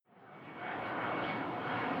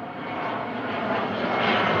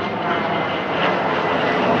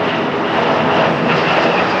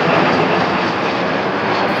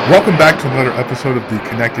Welcome back to another episode of the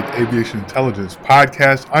Connected Aviation Intelligence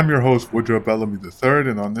Podcast. I'm your host, Woodrow Bellamy III,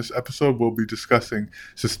 and on this episode, we'll be discussing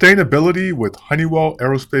sustainability with Honeywell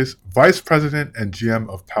Aerospace Vice President and GM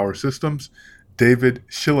of Power Systems, David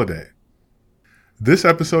Shilliday. This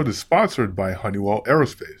episode is sponsored by Honeywell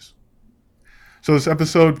Aerospace. So this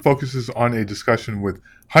episode focuses on a discussion with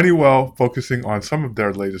Honeywell, focusing on some of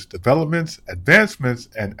their latest developments, advancements,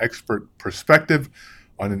 and expert perspective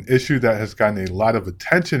on an issue that has gotten a lot of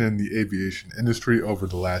attention in the aviation industry over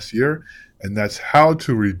the last year, and that's how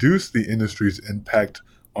to reduce the industry's impact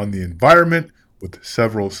on the environment with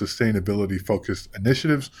several sustainability-focused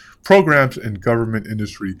initiatives, programs, and government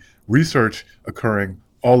industry research occurring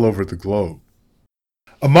all over the globe.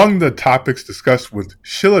 Among the topics discussed with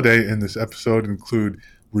Shilliday in this episode include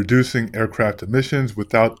reducing aircraft emissions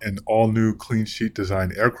without an all-new clean sheet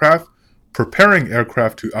design aircraft, preparing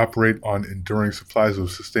aircraft to operate on enduring supplies of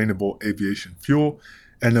sustainable aviation fuel,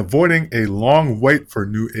 and avoiding a long wait for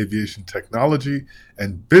new aviation technology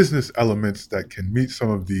and business elements that can meet some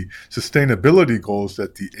of the sustainability goals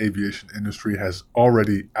that the aviation industry has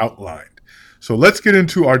already outlined. So let's get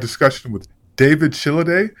into our discussion with David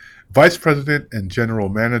Shilliday, Vice President and General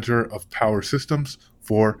Manager of Power Systems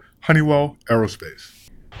for Honeywell Aerospace.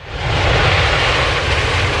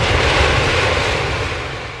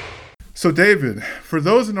 So David, for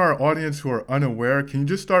those in our audience who are unaware, can you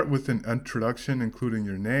just start with an introduction, including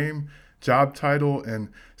your name, job title, and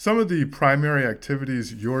some of the primary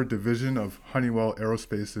activities your division of Honeywell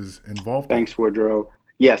Aerospace is involved in? Thanks, Woodrow.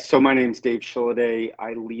 Yes, so my name's Dave Shilliday.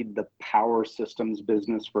 I lead the Power Systems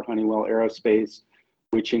business for Honeywell Aerospace,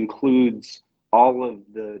 which includes all of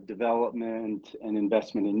the development and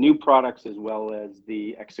investment in new products, as well as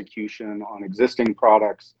the execution on existing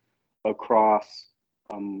products across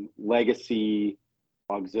legacy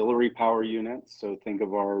auxiliary power units. So think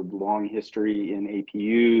of our long history in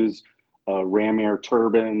APUs, ram air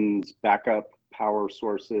turbines, backup power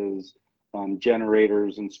sources,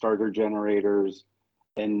 generators and starter generators.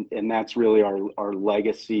 And that's really our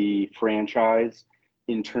legacy franchise.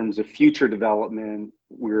 In terms of future development,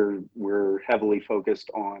 we're heavily focused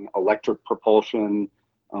on electric propulsion,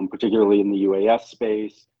 particularly in the UAS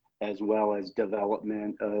space, as well as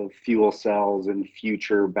development of fuel cells and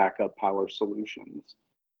future backup power solutions.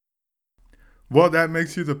 Well, that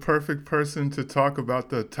makes you the perfect person to talk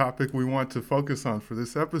about the topic we want to focus on for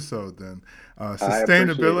this episode then.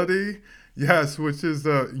 Sustainability, yes, which is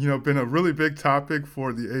been a really big topic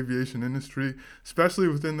for the aviation industry, especially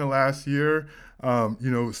within the last year.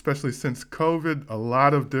 Especially since COVID, a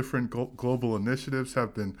lot of different global initiatives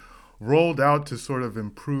have been rolled out to sort of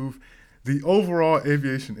improve the overall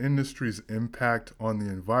aviation industry's impact on the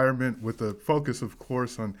environment, with a focus, of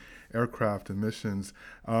course, on aircraft emissions.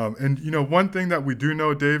 One thing that we do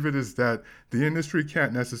know, David, is that the industry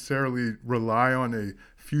can't necessarily rely on a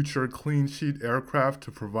future clean sheet aircraft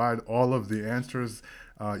to provide all of the answers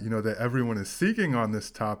that everyone is seeking on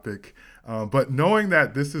this topic. But knowing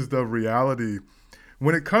that this is the reality,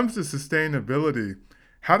 when it comes to sustainability,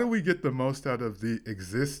 how do we get the most out of the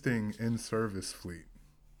existing in-service fleet?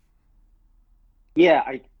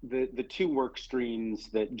 Yeah, the two work streams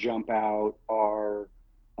that jump out are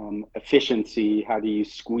efficiency. How do you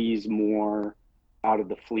squeeze more out of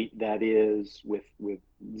the fleet that is with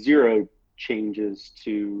zero changes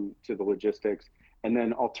to the logistics, and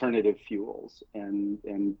then alternative fuels.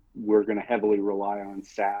 And we're going to heavily rely on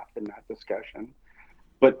SAF in that discussion.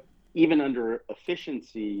 But even under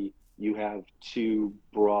efficiency, you have two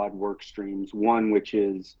broad work streams. One, which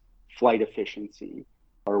is flight efficiency.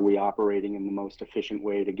 Are we operating in the most efficient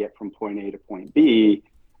way to get from point A to point B?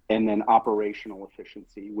 And then operational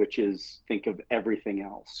efficiency, which is, think of everything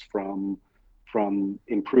else from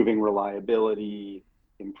improving reliability,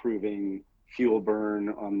 improving fuel burn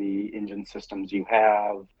on the engine systems you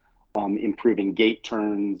have, improving gate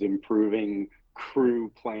turns, improving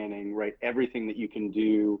crew planning, right? Everything that you can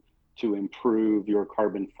do to improve your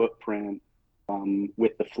carbon footprint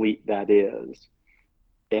with the fleet that is.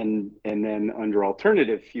 And then under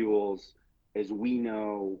alternative fuels, as we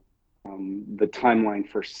know, the timeline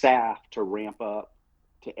for SAF to ramp up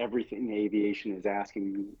to everything aviation is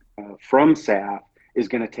asking from SAF is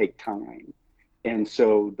going to take time. And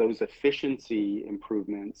so those efficiency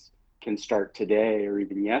improvements can start today or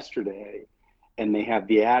even yesterday, and they have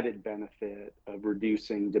the added benefit of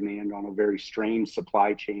reducing demand on a very strained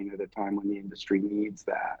supply chain at a time when the industry needs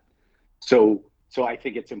that. So I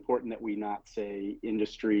think it's important that we not say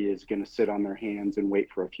industry is going to sit on their hands and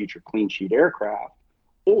wait for a future clean sheet aircraft,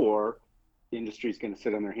 or the industry is going to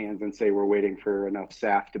sit on their hands and say we're waiting for enough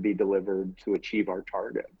SAF to be delivered to achieve our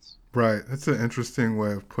targets. Right. That's an interesting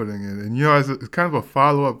way of putting it. And, as kind of a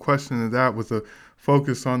follow up question to that with a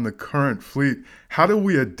focus on the current fleet, how do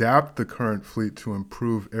we adapt the current fleet to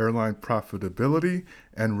improve airline profitability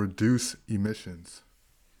and reduce emissions?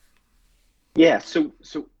 Yeah, so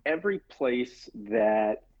every place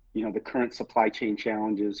that the current supply chain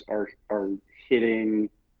challenges are hitting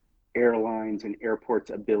airlines and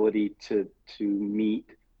airports' ability to meet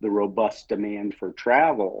the robust demand for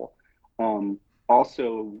travel,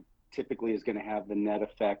 also typically is going to have the net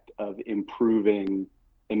effect of improving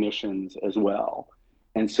emissions as well.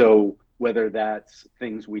 And so whether that's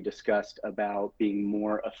things we discussed about being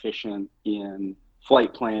more efficient in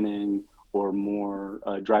flight planning or more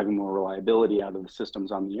driving more reliability out of the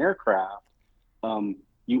systems on the aircraft,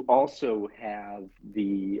 you also have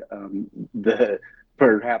the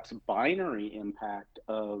perhaps binary impact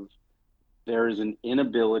of there is an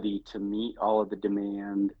inability to meet all of the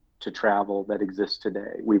demand to travel that exists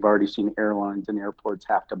today. We've already seen airlines and airports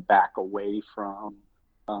have to back away from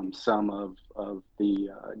some of the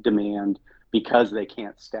demand because they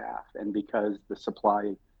can't staff and because the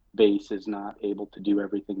supply base is not able to do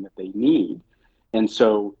everything that they need. And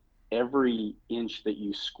so every inch that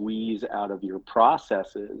you squeeze out of your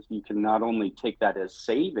processes, you can not only take that as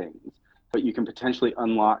savings, but you can potentially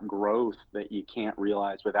unlock growth that you can't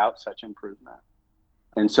realize without such improvement.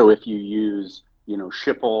 And so if you use,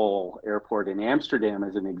 Schiphol Airport in Amsterdam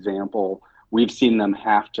as an example, we've seen them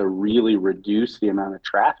have to really reduce the amount of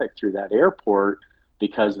traffic through that airport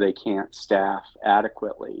because they can't staff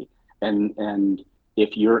adequately. And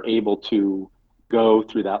if you're able to go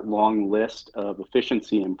through that long list of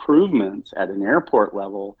efficiency improvements at an airport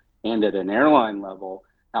level and at an airline level,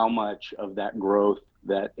 how much of that growth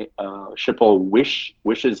that Schiphol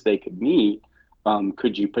wishes they could meet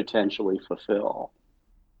could you potentially fulfill?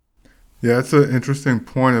 Yeah, that's an interesting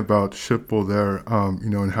point about Schiphol there,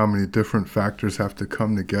 and how many different factors have to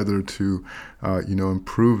come together to,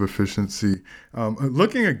 improve efficiency.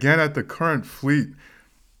 Looking again at the current fleet,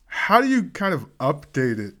 how do you kind of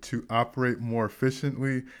update it to operate more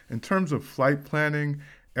efficiently in terms of flight planning,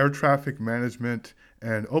 air traffic management,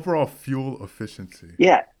 and overall fuel efficiency?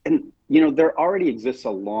 Yeah, and there already exists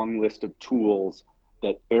a long list of tools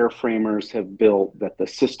that airframers have built, that the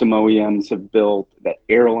system OEMs have built, that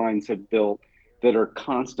airlines have built, that are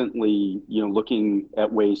constantly, looking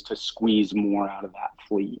at ways to squeeze more out of that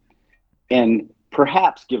fleet. And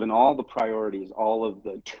perhaps given all the priorities, all of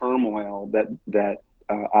the turmoil that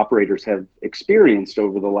operators have experienced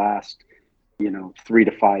over the last, 3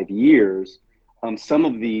 to 5 years, some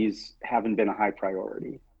of these haven't been a high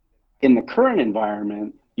priority. In the current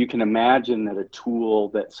environment, you can imagine that a tool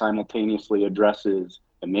that simultaneously addresses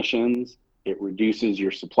emissions, it reduces your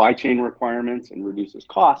supply chain requirements and reduces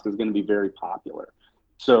cost is going to be very popular.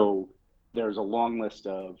 So there's a long list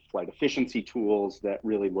of flight efficiency tools that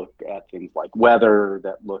really look at things like weather,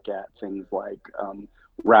 that look at things like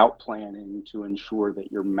route planning to ensure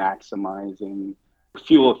that you're maximizing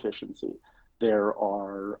fuel efficiency. There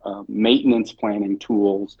are maintenance planning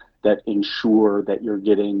tools that ensure that you're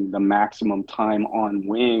getting the maximum time on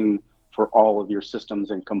wing for all of your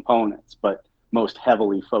systems and components, but most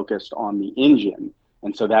heavily focused on the engine.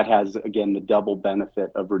 And so that has, again, the double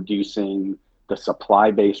benefit of reducing the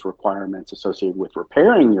supply base requirements associated with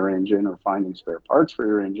repairing your engine or finding spare parts for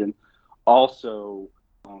your engine. Also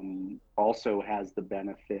has the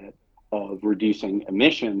benefit of reducing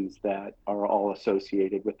emissions that are all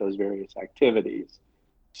associated with those various activities.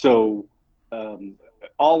 So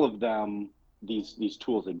all of them, these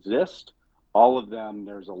tools exist. All of them,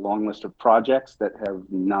 there's a long list of projects that have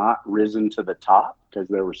not risen to the top because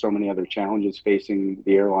there were so many other challenges facing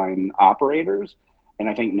the airline operators. And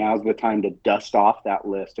I think now's the time to dust off that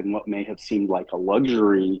list. And what may have seemed like a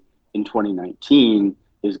luxury in 2019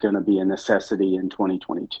 is going to be a necessity in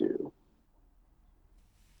 2022.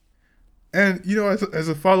 And, as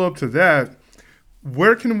a follow up to that,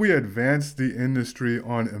 where can we advance the industry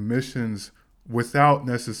on emissions without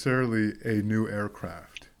necessarily a new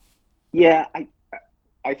aircraft? Yeah,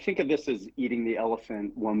 I think of this as eating the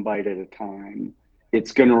elephant one bite at a time.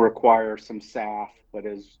 It's going to require some SAF, but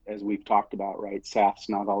as we've talked about, right, SAF's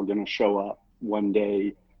not all going to show up one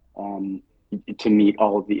day um, to meet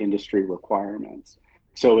all of the industry requirements.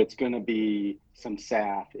 So it's going to be some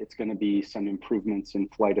SAF. It's going to be some improvements in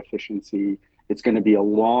flight efficiency. It's going to be a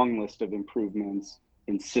long list of improvements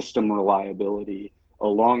in system reliability, a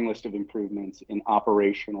long list of improvements in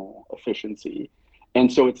operational efficiency.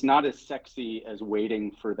 And so it's not as sexy as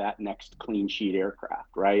waiting for that next clean sheet aircraft,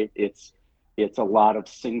 right? It's a lot of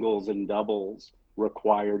singles and doubles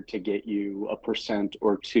required to get you a percent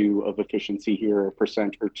or two of efficiency here, a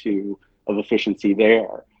percent or two of efficiency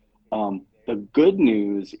there. The good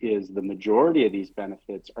news is the majority of these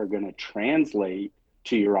benefits are going to translate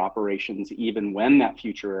to your operations even when that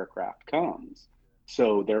future aircraft comes.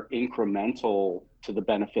 So they're incremental to the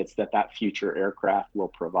benefits that that future aircraft will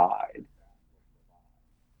provide.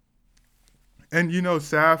 And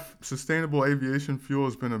SAF, sustainable aviation fuel,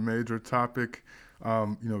 has been a major topic.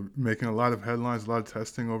 Making a lot of headlines, a lot of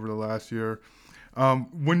testing over the last year.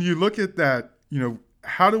 When you look at that,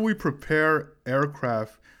 how do we prepare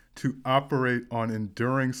aircraft to operate on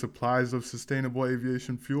enduring supplies of sustainable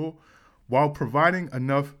aviation fuel while providing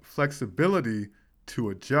enough flexibility to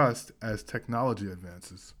adjust as technology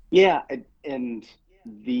advances? Yeah, and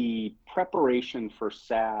the preparation for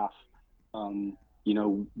SAF,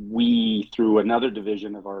 we through another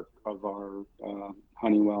division of our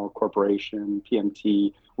Honeywell Corporation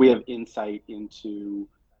 (PMT), we have insight into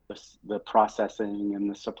the processing and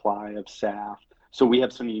the supply of SAF. So we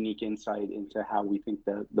have some unique insight into how we think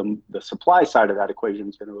that the supply side of that equation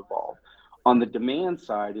is going to evolve. On the demand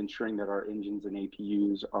side, ensuring that our engines and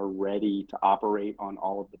APUs are ready to operate on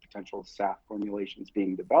all of the potential SAF formulations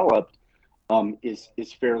being developed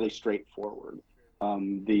is fairly straightforward.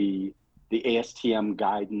 The ASTM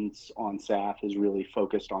guidance on SAF is really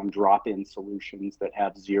focused on drop-in solutions that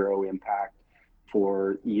have zero impact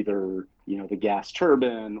for either the gas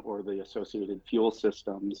turbine or the associated fuel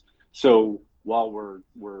systems. So while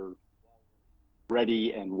we're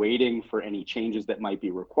ready and waiting for any changes that might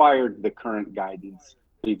be required, the current guidance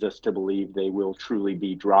leads us to believe they will truly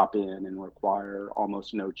be drop in and require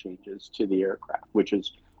almost no changes to the aircraft, which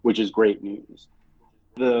is great news.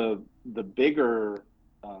 The bigger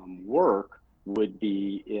work would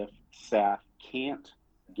be if SAF can't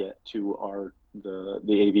get to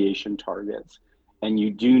the aviation targets, and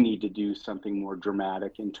you do need to do something more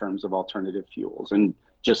dramatic in terms of alternative fuels. And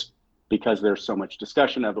just because there's so much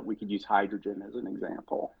discussion of it, we could use hydrogen as an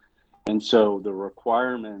example. And so the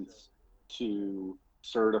requirements to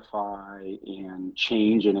certify and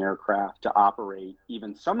change an aircraft to operate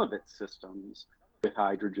even some of its systems with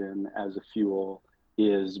hydrogen as a fuel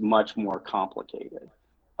is much more complicated.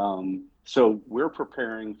 So we're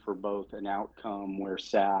preparing for both an outcome where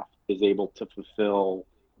SAF is able to fulfill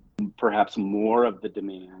perhaps more of the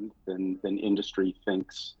demand than industry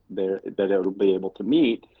thinks that it'll be able to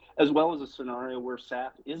meet, as well as a scenario where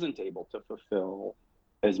SAF isn't able to fulfill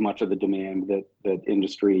as much of the demand that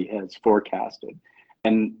industry has forecasted.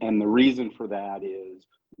 And the reason for that is,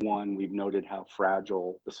 one, we've noted how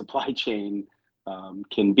fragile the supply chain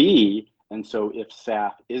can be. And so if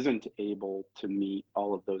SAF isn't able to meet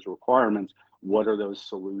all of those requirements, what are those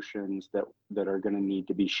solutions that are going to need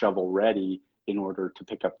to be shovel ready in order to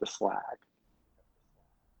pick up the slack?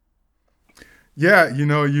 Yeah, you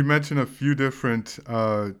mentioned a few different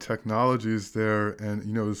technologies there,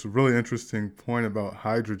 and it's a really interesting point about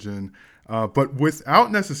hydrogen. But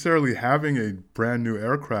without necessarily having a brand new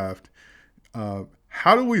aircraft,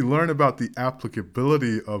 how do we learn about the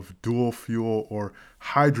applicability of dual fuel or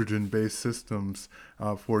hydrogen-based systems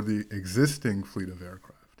for the existing fleet of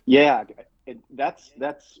aircraft? Yeah,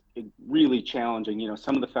 that's really challenging.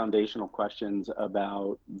 Some of the foundational questions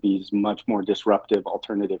about these much more disruptive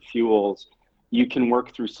alternative fuels, you can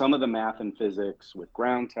work through some of the math and physics with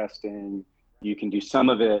ground testing. You can do some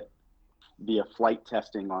of it via flight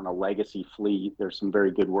testing on a legacy fleet. There's some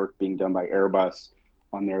very good work being done by Airbus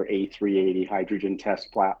on their A380 hydrogen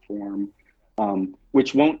test platform,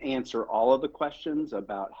 which won't answer all of the questions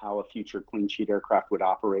about how a future clean sheet aircraft would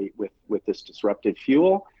operate with this disruptive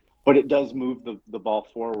fuel, but it does move the ball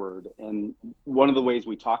forward. And one of the ways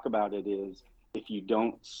we talk about it is, if you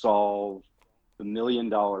don't solve the $1 million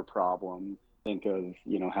problem, think of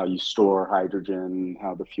how you store hydrogen,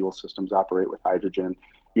 how the fuel systems operate with hydrogen,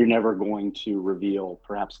 you're never going to reveal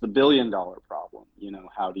perhaps the $1 billion problem.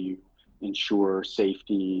 How do you ensure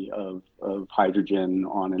safety of hydrogen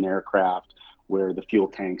on an aircraft where the fuel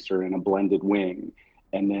tanks are in a blended wing?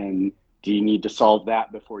 And then do you need to solve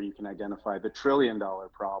that before you can identify the $1 trillion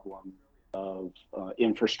problem of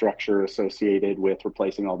infrastructure associated with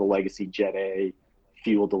replacing all the legacy Jet A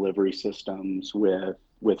fuel delivery systems with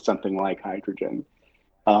something like hydrogen?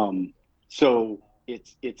 So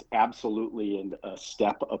it's absolutely a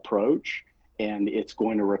step approach, and it's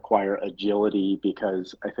going to require agility,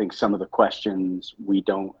 because I think some of the questions we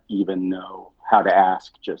don't even know how to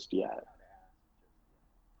ask just yet.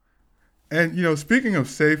 And speaking of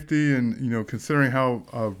safety, and considering how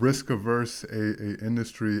risk averse a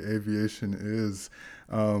industry aviation is,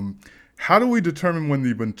 how do we determine when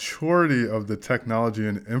the maturity of the technology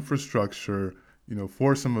and infrastructure,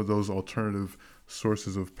 for some of those alternative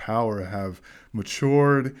sources of power have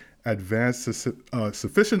matured, advanced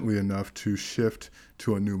sufficiently enough to shift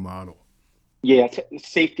to a new model? Yeah,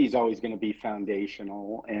 safety is always going to be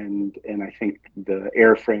foundational, and I think the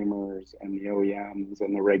airframers and the OEMs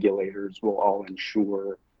and the regulators will all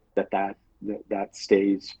ensure that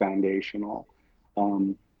stays foundational.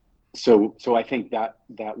 Um, so I think that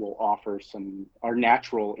will offer some. Our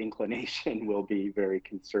natural inclination will be very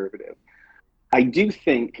conservative. I do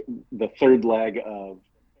think the third leg of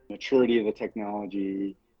maturity of the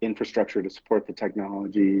technology, infrastructure to support the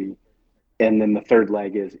technology, and then the third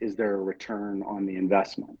leg is there a return on the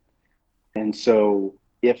investment? And so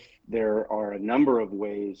if there are a number of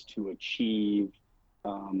ways to achieve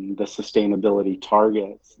the sustainability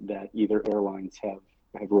targets that either airlines have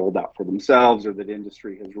rolled out for themselves or that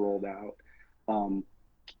industry has rolled out, um,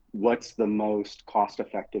 what's the most cost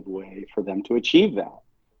effective way for them to achieve that?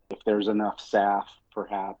 If there's enough SAF,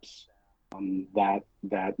 perhaps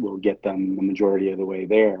that will get them the majority of the way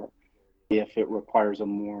there. If it requires a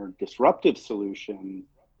more disruptive solution,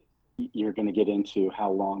 you're going to get into how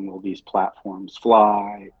long will these platforms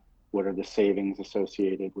fly? What are the savings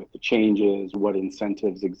associated with the changes? What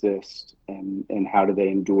incentives exist? And how do they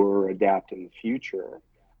endure or adapt in the future?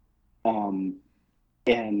 Um,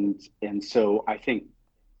 and so I think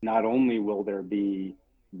not only will there be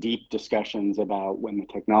deep discussions about when the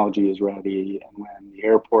technology is ready and when the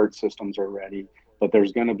airport systems are ready, but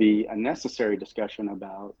there's going to be a necessary discussion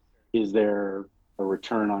about, is there a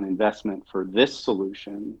return on investment for this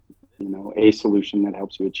solution, a solution that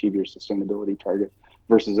helps you achieve your sustainability target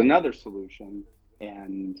versus another solution,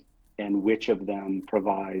 and which of them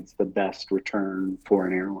provides the best return for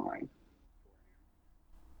an airline.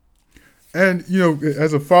 And,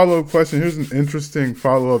 as a follow-up question, here's an interesting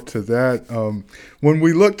follow-up to that. When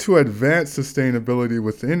we look to advance sustainability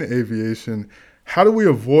within aviation, how do we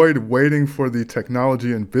avoid waiting for the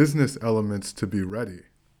technology and business elements to be ready?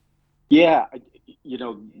 Yeah,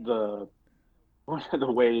 the one of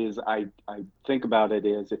the ways I think about it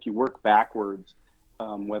is if you work backwards,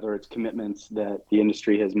 whether it's commitments that the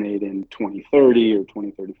industry has made in 2030 or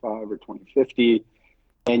 2035 or 2050,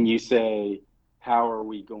 and you say, how are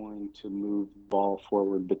we going to move the ball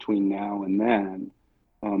forward between now and then?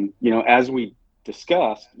 As we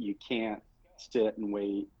discussed, you can't sit and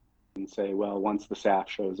wait and say, well, once the SAF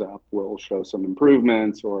shows up, we'll show some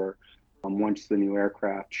improvements, or once the new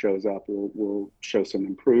aircraft shows up, we'll show some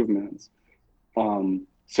improvements.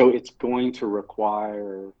 So it's going to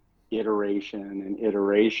require iteration and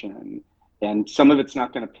iteration, and some of it's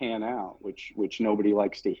not going to pan out, which nobody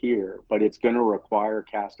likes to hear, but it's going to require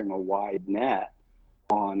casting a wide net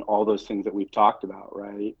on all those things that we've talked about,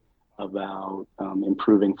 right? About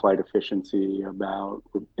improving flight efficiency, about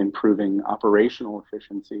improving operational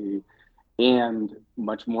efficiency, and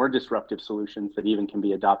much more disruptive solutions that even can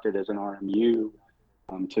be adopted as an RMU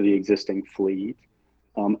to the existing fleet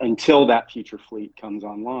until that future fleet comes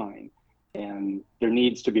online. And there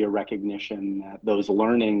needs to be a recognition that those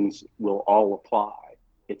learnings will all apply.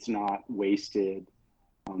 It's not wasted.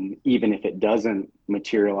 Even if it doesn't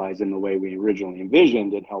materialize in the way we originally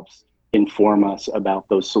envisioned, it helps inform us about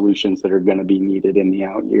those solutions that are going to be needed in the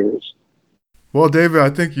out years. Well, David, I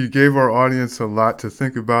think you gave our audience a lot to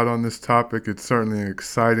think about on this topic. It's certainly an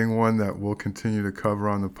exciting one that we'll continue to cover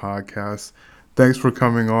on the podcast. Thanks for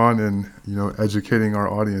coming on and, educating our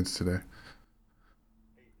audience today.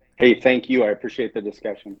 Hey, thank you. I appreciate the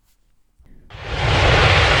discussion.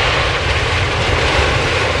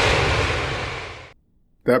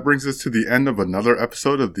 That brings us to the end of another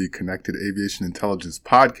episode of the Connected Aviation Intelligence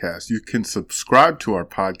Podcast. You can subscribe to our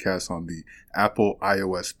podcast on the Apple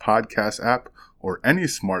iOS podcast app or any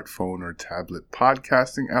smartphone or tablet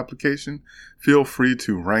podcasting application. Feel free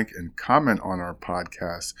to rank and comment on our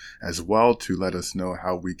podcast as well to let us know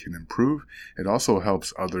how we can improve. It also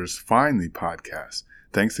helps others find the podcast.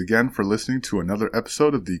 Thanks again for listening to another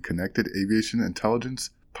episode of the Connected Aviation Intelligence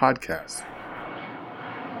Podcast.